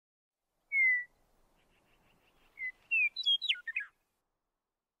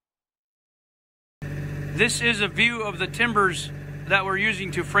This is a view of the timbers that we're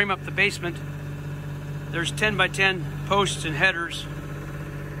using to frame up the basement. There's 10 by 10 posts and headers.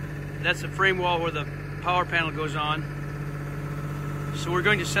 That's the frame wall where the power panel goes on. So we're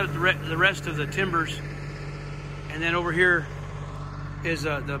going to set up the rest of the timbers. And then over here is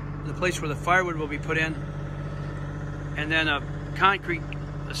the place where the firewood will be put in. And then a concrete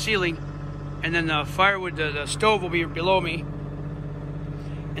ceiling. And then the firewood, the stove will be below me.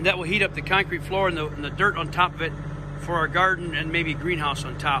 And that will heat up the concrete floor and the dirt on top of it for our garden and maybe greenhouse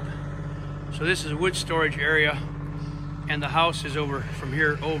on top. So this is a wood storage area, and the house is over from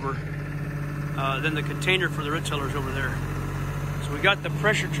here over. Then the container for the root cellar is over there. So we got the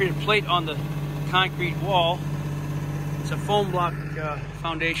pressure treated plate on the concrete wall. It's a foam block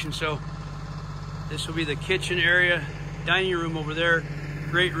foundation, so this will be the kitchen area, dining room over there,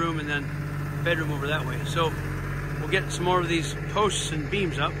 great room, and then bedroom over that way. So we'll get some more of these posts and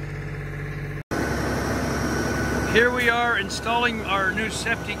beams up. Here we are installing our new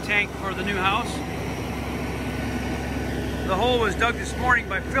septic tank for the new house. The hole was dug this morning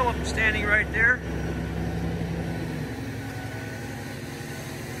by Phillip, standing right there.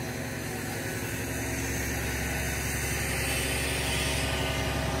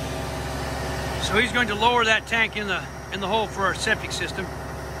 So he's going to lower that tank in the hole for our septic system.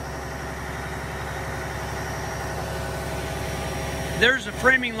 There's the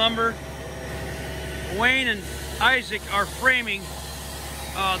framing lumber. Wayne and Isaac are framing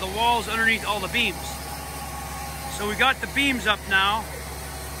the walls underneath all the beams. So we got the beams up now,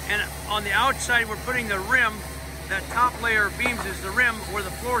 and on the outside we're putting the rim. That top layer of beams is the rim where the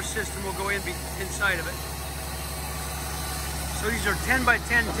floor system will go inside of it. So these are 10 by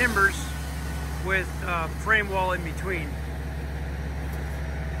 10 timbers with frame wall in between.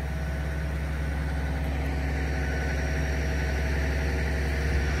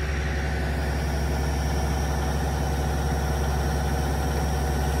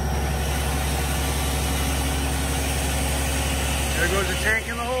 There goes the tank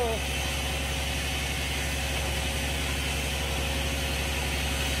in the hole.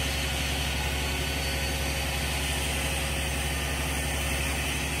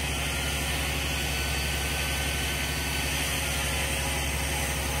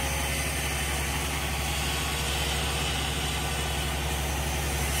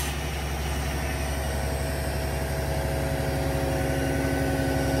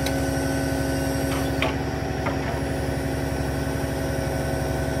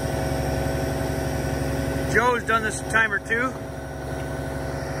 Joe's done this a time or two.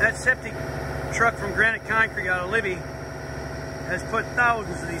 That septic truck from Granite Concrete out of Libby has put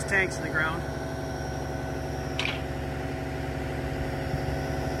thousands of these tanks in the ground.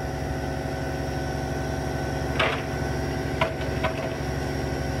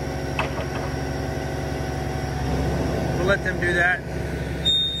 We'll let them do that.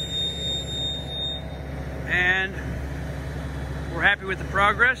 And we're happy with the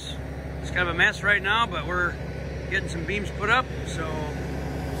progress. It's kind of a mess right now, but we're getting some beams put up, so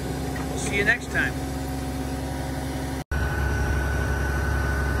we'll see you next time.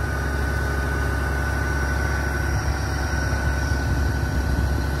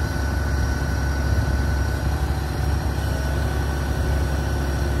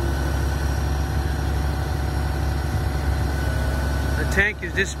 The tank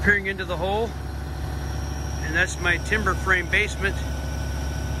is disappearing into the hole, and that's my timber frame basement.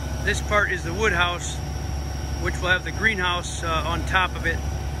 This part is the wood house, which will have the greenhouse on top of it,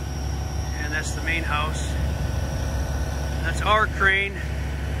 and that's the main house. That's our crane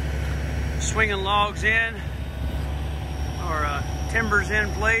swinging logs in, or timbers in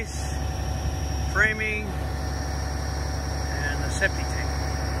place, framing, and the septic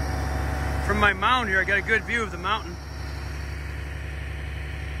tank. From my mound here, I got a good view of the mountain.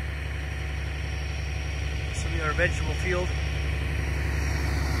 This will be our vegetable field.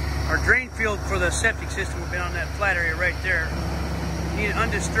 Our drain field for the septic system will be on that flat area right there. You need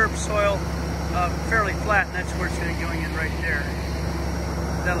undisturbed soil, fairly flat, and that's where it's going to be going in right there.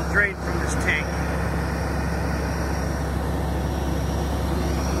 That'll drain from this tank.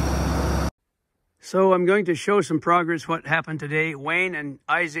 So I'm going to show some progress what happened today. Wayne and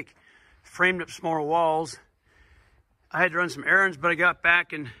Isaac framed up some more walls. I had to run some errands, but I got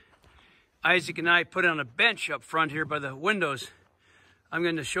back and Isaac and I put on a bench up front here by the windows. I'm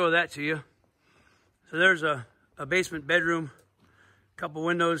going to show that to you. So there's a basement bedroom, a couple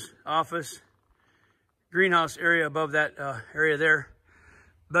windows, office, greenhouse area above that area there.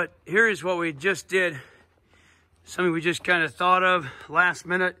 But here is what we just did. Something we just kind of thought of last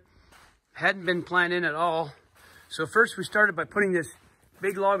minute. Hadn't been planned in at all. So first we started by putting this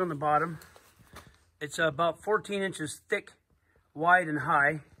big log on the bottom. It's about 14 inches thick, wide, and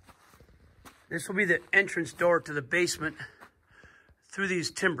high. This will be the entrance door to the basement through these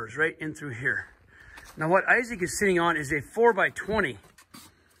timbers, right in through here. Now what Isaac is sitting on is a 4x20.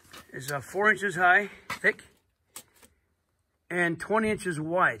 It's 4 inches high, thick, and 20 inches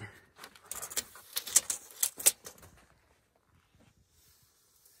wide.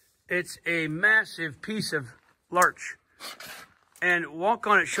 It's a massive piece of larch. And walk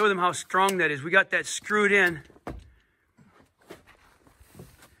on it, show them how strong that is. We got that screwed in.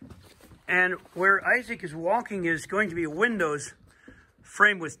 And where Isaac is walking is going to be windows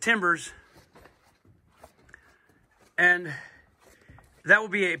framed with timbers. And that will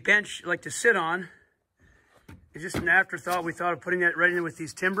be a bench like to sit on. It's just an afterthought. We thought of putting that right in with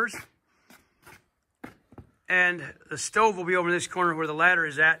these timbers. And the stove will be over in this corner where the ladder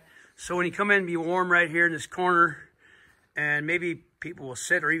is at. So when you come in, be warm right here in this corner. And maybe people will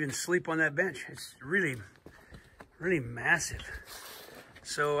sit or even sleep on that bench. It's really, really massive.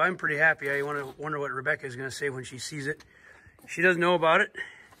 So I'm pretty happy. I wonder what Rebekah is going to say when she sees it. She doesn't know about it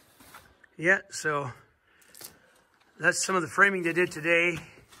yet. So that's some of the framing they did today.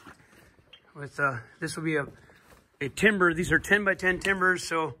 With this will be a timber. These are 10 by 10 timbers.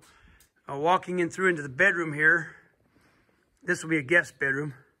 So walking in through into the bedroom here, this will be a guest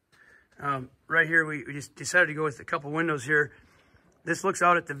bedroom. Right here, we just decided to go with a couple windows here. This looks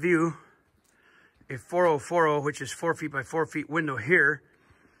out at the view, a 4040, which is 4 feet by 4 feet window here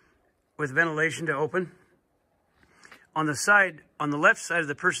with ventilation to open. On the side, on the left side of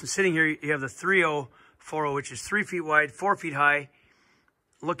the person sitting here, you have the 3040, which is 3 feet wide, 4 feet high,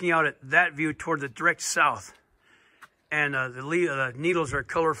 looking out at that view toward the direct south. And the needles are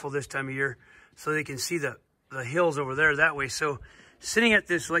colorful this time of year, so they can see the hills over there that way. So sitting at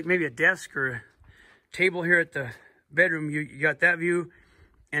this, like maybe a desk or a table here at the bedroom, you got that view,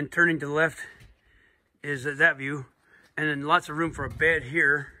 and turning to the left is that view. And then lots of room for a bed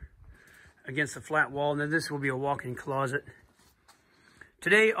here against the flat wall. And then this will be a walk-in closet.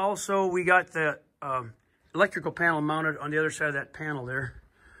 Today also we got the electrical panel mounted on the other side of that panel there.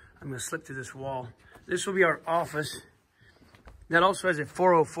 I'm going to slip through this wall. This will be our office. That also has a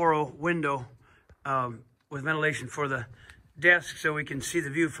 4040 window with ventilation for the desk, so we can see the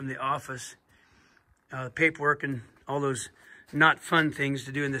view from the office, the paperwork and all those not fun things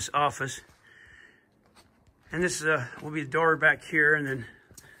to do in this office. And this will be the door back here, and then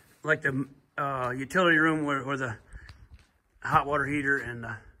like the utility room where the hot water heater and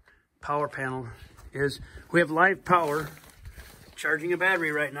the power panel is. We have live power, charging a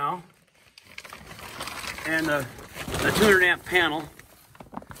battery right now, and a 200 amp panel.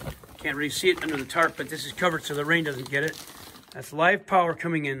 Can't really see it under the tarp, but this is covered so the rain doesn't get it. That's live power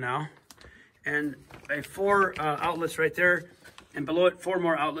coming in now. And 4 outlets right there. And below it, 4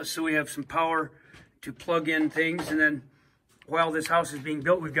 more outlets. So we have some power to plug in things. And then while this house is being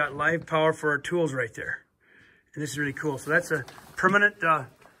built, we've got live power for our tools right there. And this is really cool. So that's a permanent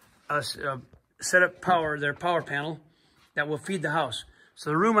setup power, their power panel that will feed the house.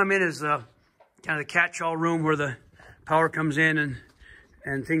 So the room I'm in is kind of the catch-all room where the power comes in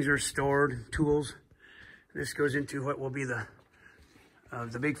and things are stored, tools. This goes into what will be the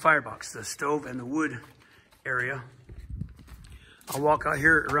big firebox, the stove and the wood area. I'll walk out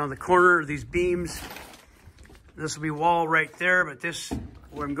here around the corner of these beams. This will be wall right there, but this,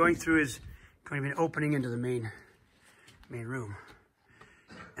 where I'm going through, is going to be an opening into the main room.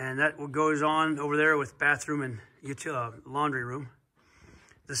 And that goes on over there with bathroom and laundry room.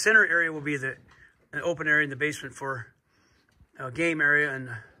 The center area will be an open area in the basement for a game area and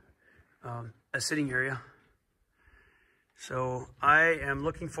a sitting area. So I am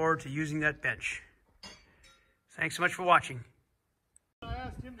looking forward to using that bench. Thanks so much for watching.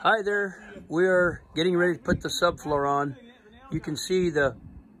 Hi there. We are getting ready to put the subfloor on. You can see the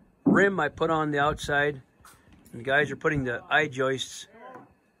rim I put on the outside. And the guys are putting the I-joists,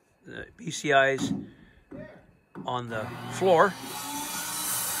 the BCIs, on the floor.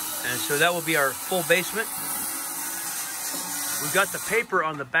 And so that will be our full basement. We've got the paper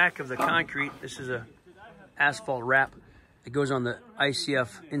on the back of the concrete. This is a asphalt wrap that goes on the ICF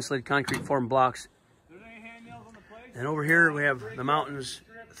insulated concrete form blocks. And over here we have the mountains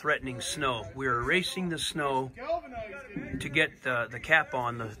threatening snow. We are erasing the snow to get the cap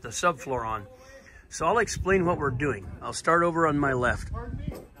on, the subfloor on. So I'll explain what we're doing. I'll start over on my left.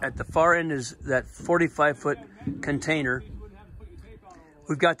 At the far end is that 45-foot container.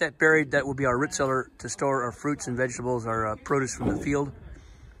 We've got that buried. That will be our root cellar to store our fruits and vegetables, our produce from the field.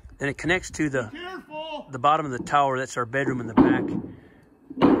 Then it connects to the bottom of the tower. That's our bedroom in the back,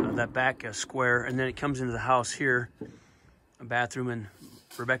 that back square. And then it comes into the house here, a bathroom and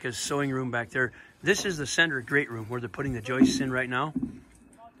Rebekah's sewing room back there. This is the center great room where they're putting the joists in right now.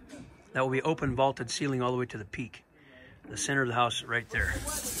 That will be open vaulted ceiling all the way to the peak. The center of the house right there.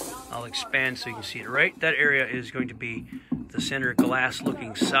 I'll expand so you can see it. Right, that area is going to be the center glass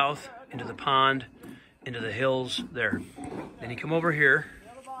looking south into the pond, into the hills there. Then you come over here.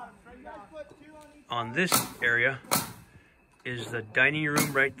 On this area is the dining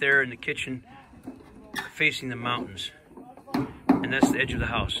room right there and the kitchen facing the mountains. And that's the edge of the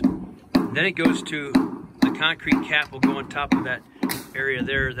house. Then it goes to the concrete cap will go on top of that area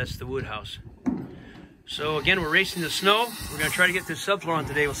there. That's the wood house. So again, we're racing the snow. We're going to try to get this subfloor on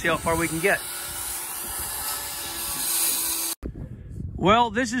today. We'll see how far we can get.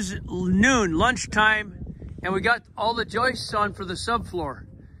 Well, this is noon, lunchtime, and we got all the joists on for the subfloor.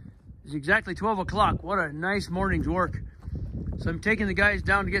 It's exactly 12 o'clock. What a nice morning's work. So I'm taking the guys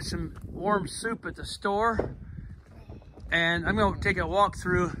down to get some warm soup at the store. And I'm going to take a walk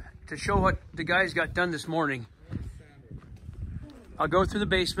through to show what the guys got done this morning. I'll go through the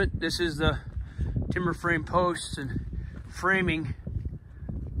basement. This is the timber frame posts and framing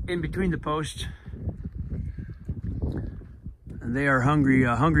in between the posts. And they are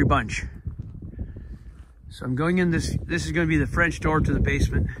hungry bunch. So I'm going in this is going to be the French door to the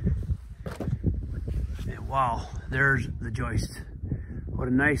basement. And wow, there's the joist. What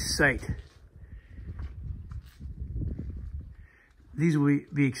a nice sight. These will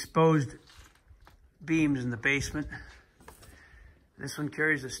be exposed beams in the basement. This one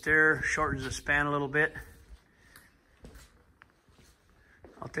carries the stair, shortens the span a little bit.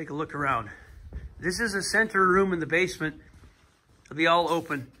 I'll take a look around. This is a center room in the basement. It'll be all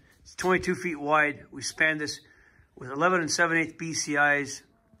open. It's 22 feet wide. We span this with 11 7/8 BCIs,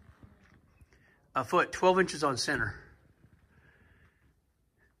 a foot, 12 inches on center.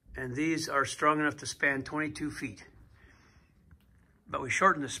 And these are strong enough to span 22 feet. But we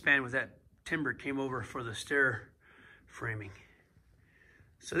shortened the span with that timber came over for the stair framing.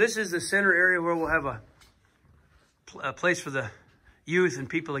 So this is the center area where we'll have a place for the youth and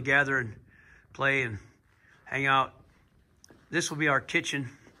people to gather and play and hang out. This will be our kitchen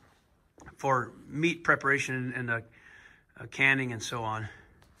for meat preparation and canning and so on.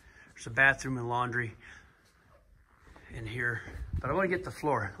 There's a bathroom and laundry in here. But I want to get the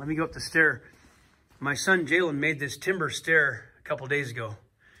floor. Let me go up the stair. My son Jalen made this timber stair a couple days ago.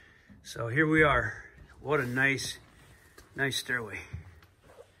 So here we are. What a nice stairway.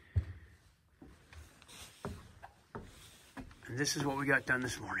 And this is what we got done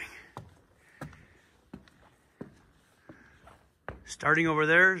this morning. Starting over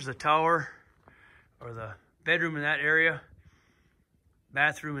there is the tower, or the bedroom in that area.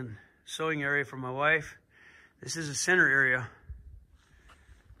 Bathroom and sewing area for my wife. This is the center area.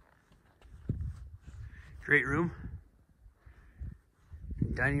 Great room.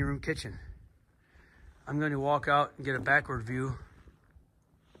 Dining room, kitchen. I'm going to walk out and get a backward view.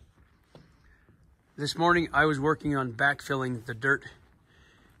 This morning I was working on backfilling the dirt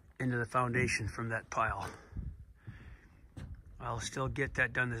into the foundation from that pile. I'll still get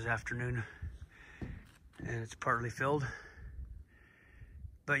that done this afternoon, and it's partly filled.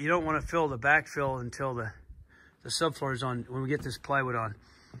 But you don't want to fill the backfill until the subfloor is on, when we get this plywood on.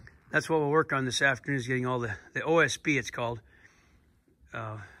 That's what we'll work on this afternoon, is getting all the OSB, it's called,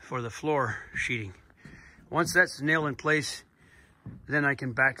 for the floor sheeting. Once that's nailed in place, then I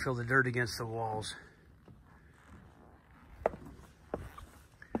can backfill the dirt against the walls.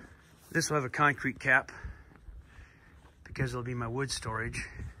 This will have a concrete cap because it'll be my wood storage.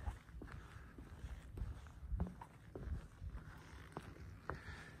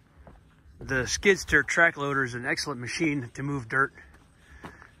 The skid steer track loader is an excellent machine to move dirt.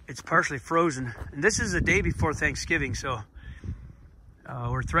 It's partially frozen, and this is the day before Thanksgiving, so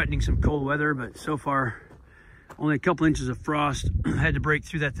we're threatening some cold weather, but so far only a couple inches of frost. I had to break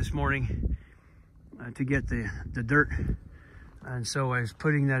through that this morning to get the dirt, and so I was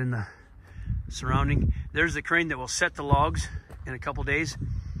putting that in the surrounding. There's the crane that will set the logs in a couple days.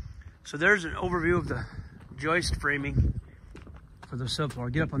 So there's an overview of the joist framing for the subfloor. I'll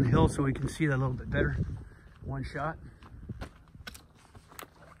get up on the hill so we can see that a little bit better. One shot.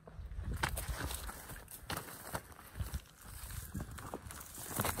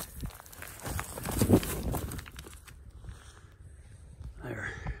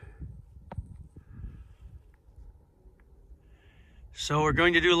 There. So we're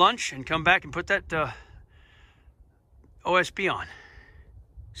going to do lunch and come back and put that OSB on.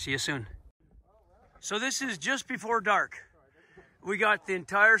 See you soon. So this is just before dark. We got the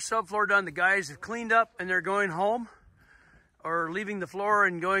entire subfloor done. The guys have cleaned up and they're going home, or leaving the floor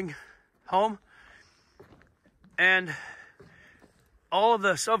and going home. And all of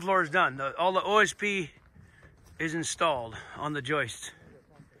the subfloor is done. All the OSP is installed on the joists.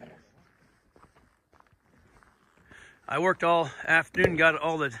 I worked all afternoon, got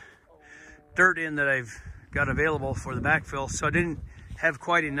all the dirt in that I've got available for the backfill, so I didn't have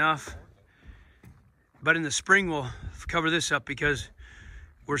quite enough. But in the spring, we'll cover this up because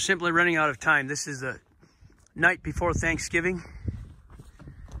we're simply running out of time. This is the night before Thanksgiving,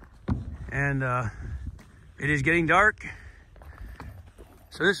 and it is getting dark.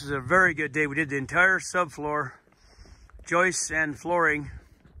 So this is a very good day. We did the entire subfloor, joists and flooring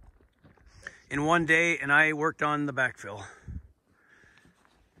in one day, and I worked on the backfill.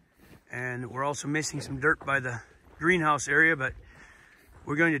 And we're also missing some dirt by the greenhouse area, but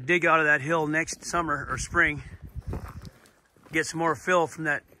we're going to dig out of that hill next summer or spring, get some more fill from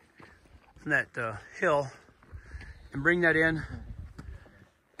that hill, and bring that in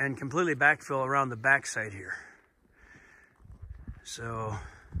and completely backfill around the backside here. So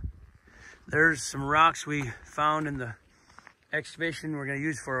there's some rocks we found in the excavation we're going to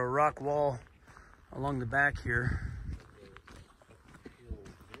use for a rock wall along the back here.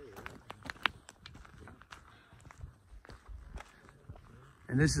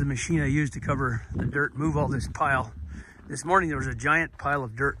 And this is the machine I used to cover the dirt, move all this pile. This morning there was a giant pile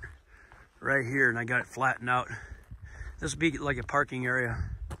of dirt right here, and I got it flattened out. This will be like a parking area,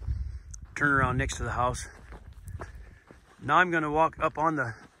 turn around next to the house. Now I'm going to walk up on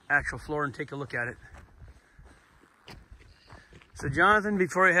the actual floor and take a look at it. So Jonathan,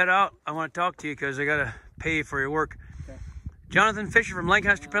 before I head out, I want to talk to you because I got to pay you for your work. Okay. Jonathan Fisher from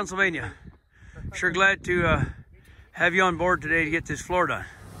Lancaster, Pennsylvania. Sure glad to have you on board today to get this floor done.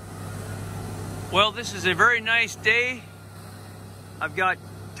 Well, this is a very nice day. I've got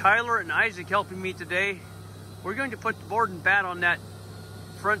Tyler and Isaac helping me today. We're going to put the board and bat on that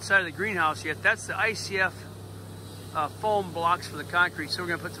front side of the greenhouse yet. That's the ICF foam blocks for the concrete. So we're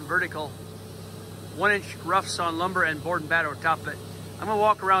going to put some vertical 1-inch rough sawn lumber and board and bat over top of it. I'm going to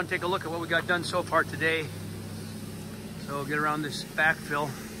walk around and take a look at what we got done so far today. So we'll get around this backfill.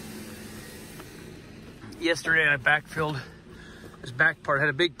 Yesterday I backfilled this back part. I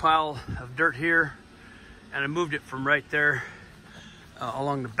had a big pile of dirt here, and I moved it from right there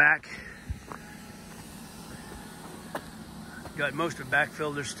along the back. Got most of it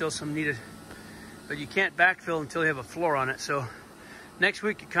backfilled. There's still some needed, but you can't backfill until you have a floor on it. So next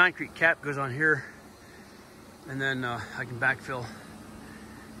week the concrete cap goes on here, and then I can backfill.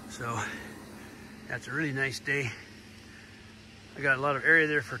 So that's a really nice day. I got a lot of area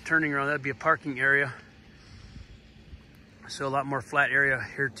there for turning around. That'd be a parking area. So a lot more flat area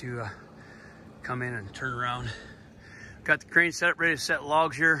here to come in and turn around. Got the crane set up, ready to set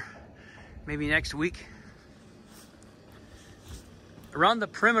logs here, maybe next week. Around the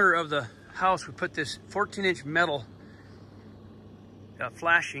perimeter of the house, we put this 14-inch metal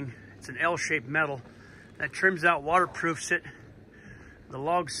flashing. It's an L-shaped metal that trims out, waterproofs it. The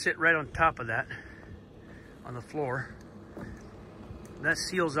logs sit right on top of that, on the floor. That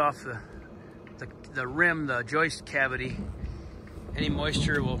seals off the rim, the joist cavity. Any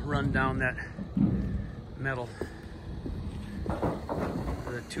moisture will run down that metal. With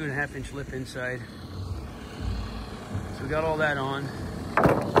a 2.5-inch lip inside. So we got all that on.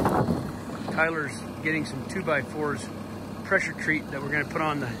 Tyler's getting some 2x4s pressure treat that we're going to put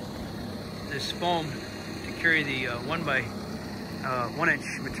on this foam to carry the 1-inch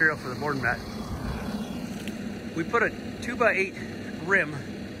material for the board and bat. We put a 2x8 rim,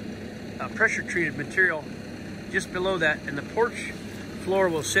 pressure treated material just below that, and the porch floor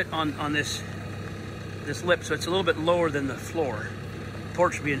will sit on this lip, so it's a little bit lower than the floor. The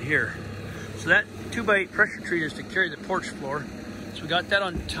porch being here. So that 2x8 pressure treat is to carry the porch floor. So we got that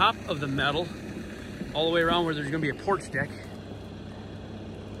on top of the metal, all the way around where there's going to be a porch deck.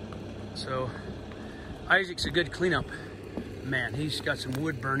 So Isaac's a good cleanup man. He's got some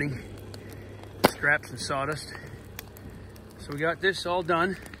wood burning, scraps and sawdust. So we got this all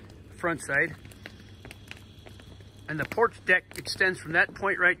done, front side. And the porch deck extends from that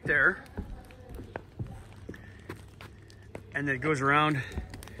point right there. And then it goes around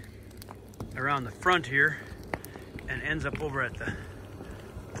the front here and ends up over at the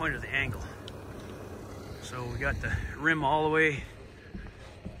point of the angle. So we got the rim all the way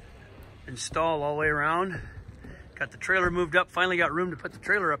installed all the way around. Got the trailer moved up, finally got room to put the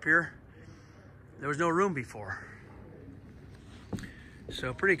trailer up here. There was no room before.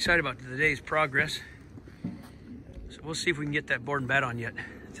 So pretty excited about today's progress. So we'll see if we can get that board and bat on yet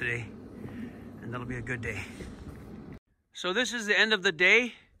today, and that'll be a good day. So this is the end of the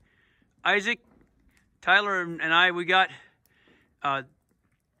day. Isaac, Tyler, and I, we got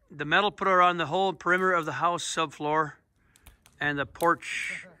the metal put around the whole perimeter of the house subfloor, and the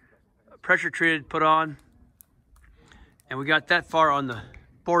porch pressure treated put on. And we got that far on the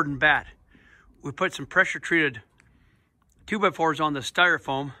board and bat. We put some pressure treated 2x4s on the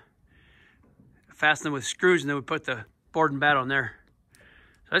styrofoam, fasten them with screws, and then we put the board and bat on there.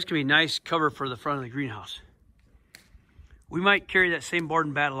 So that's gonna be a nice cover for the front of the greenhouse. We might carry that same board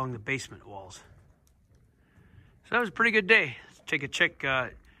and bat along the basement walls. So that was a pretty good day. Let's take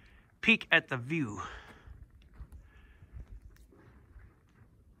a peek at the view.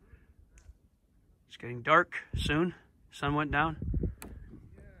 It's getting dark soon. Sun went down.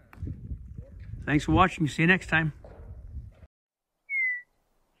 Thanks for watching. See you next time.